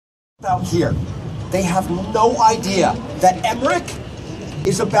out here. They have no idea that Emric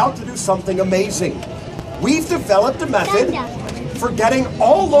is about to do something amazing. We've developed a method for getting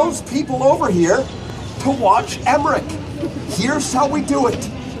all those people over here to watch Emric. Here's how we do it.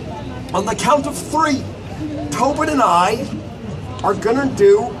 On the count of 3, Tobin and I are gonna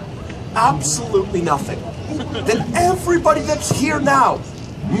do absolutely nothing. Then everybody that's here now,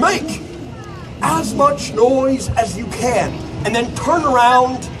 make as much noise as you can, and then turn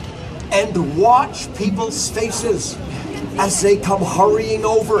around and watch people's faces as they come hurrying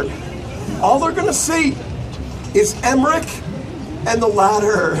over. All they're gonna see is Emric and the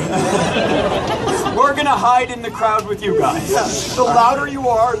ladder. We're gonna hide in the crowd with you guys. Yeah, the louder you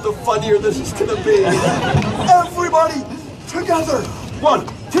are, the funnier this is gonna be. Everybody together. 1,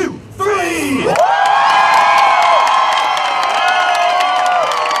 2, 3.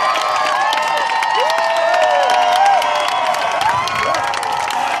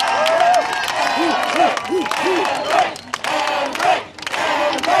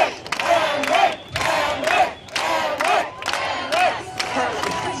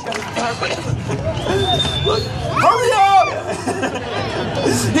 Look, hurry up!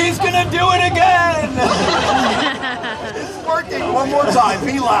 He's gonna do it again! It's working. One more time.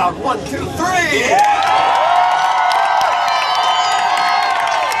 Be loud. 1, 2, 3. Yeah!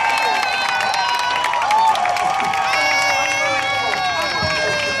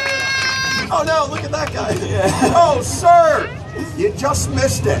 Oh no, look at that guy. Yeah. Oh, sir! You just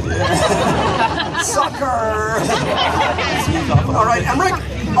missed it. Yeah. Sucker! All right, Emric,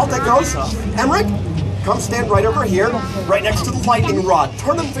 I'll take those. Emric, come stand right over here, right next to the lightning rod.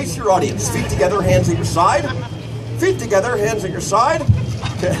 Turn and face your audience. Feet together, hands at your side. Feet together, hands at your side.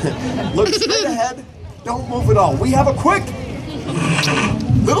 Look straight ahead. Don't move at all. We have a quick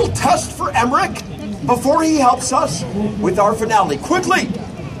little test for Emric before he helps us with our finale. Quickly!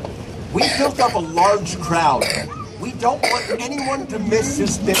 We built up a large crowd. We don't want anyone to miss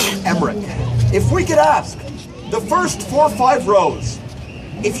his bit with Emric. If we could ask the first 4 or 5 rows,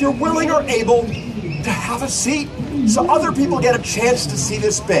 if you're willing or able to have a seat so other people get a chance to see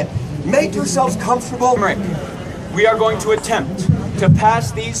this bit. Make yourselves comfortable. Emric, we are going to attempt to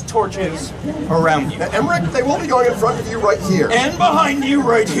pass these torches around you. Now, Emric, they will be going in front of you right here. And behind you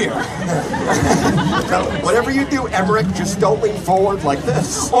right here. Now, whatever you do, Emric, just don't lean forward like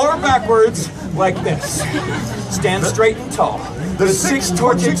this. Or backwards like this. Stand straight and tall. The 6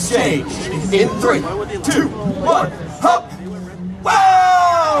 torch exchange. In 3, 2, 1, hop!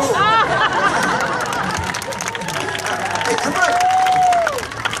 Wow! Hey, Emric,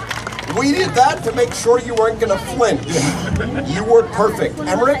 we did that to make sure you weren't gonna flinch. You were perfect.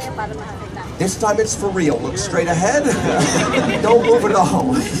 Emric, this time it's for real. Look straight ahead. Don't move at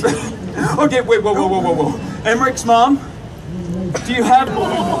all. Okay, wait, whoa. Emric's mom, do you have...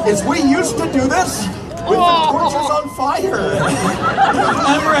 Is we used to do this with the torches on fire.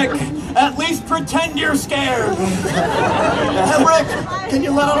 Emric, at least pretend you're scared. Emric, can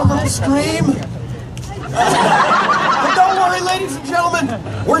you let out a little scream? But don't worry, ladies and gentlemen,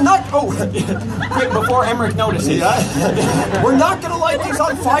 we're not... Oh, Quick, before Emric notices. yeah. We're not gonna light these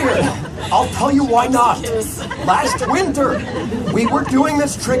on fire. I'll tell you why not. Last winter, we were doing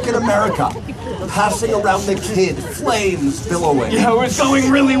this trick in America, passing around the kid, flames billowing. Yeah, it was going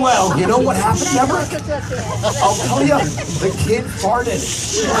really well. You know what happened, Emric? I'll tell you, the kid farted.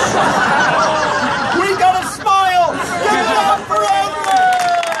 We gotta smile! Give it up for Emric!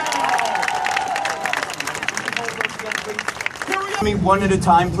 Me one at a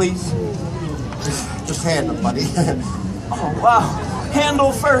time, please. Just hand them, buddy. Oh, wow.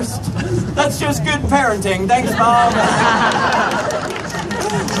 Handle first. That's just good parenting. Thanks, Mom.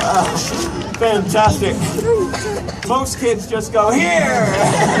 Fantastic. Most kids just go, here.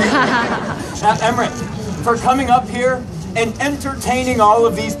 Now, Emric, for coming up here and entertaining all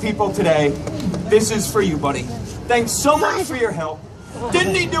of these people today, this is for you, buddy. Thanks so much for your help.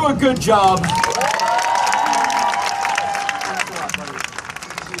 Didn't he do a good job?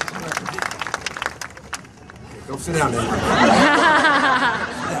 Go sit down, Emric.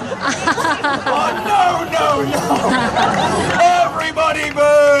 Oh, no. Everybody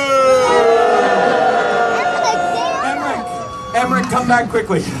boo! Emric, come back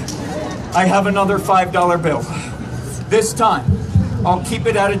quickly. I have another $5 bill. This time, I'll keep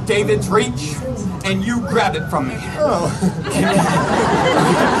it out of David's reach, and you grab it from me. Oh.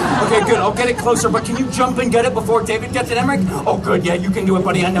 Okay, good. I'll get it closer, but can you jump and get it before David gets it, Emric? Oh, good. Yeah, you can do it,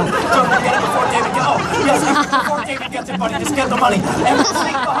 buddy. I know. Jump and get it before David gets it. Oh, yes, before David gets it, buddy. Just get the money. Emric,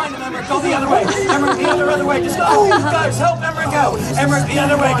 sneak behind him, Emric. Go the other way. Emric, the other way. Just go. Oh, guys, help Emric out. Emric, the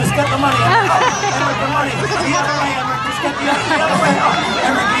other way. Just get the money. Emric, the money. The other way, Emric. Just get the other way. Oh,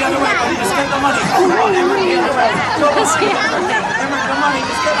 Emric, the other way. Yeah.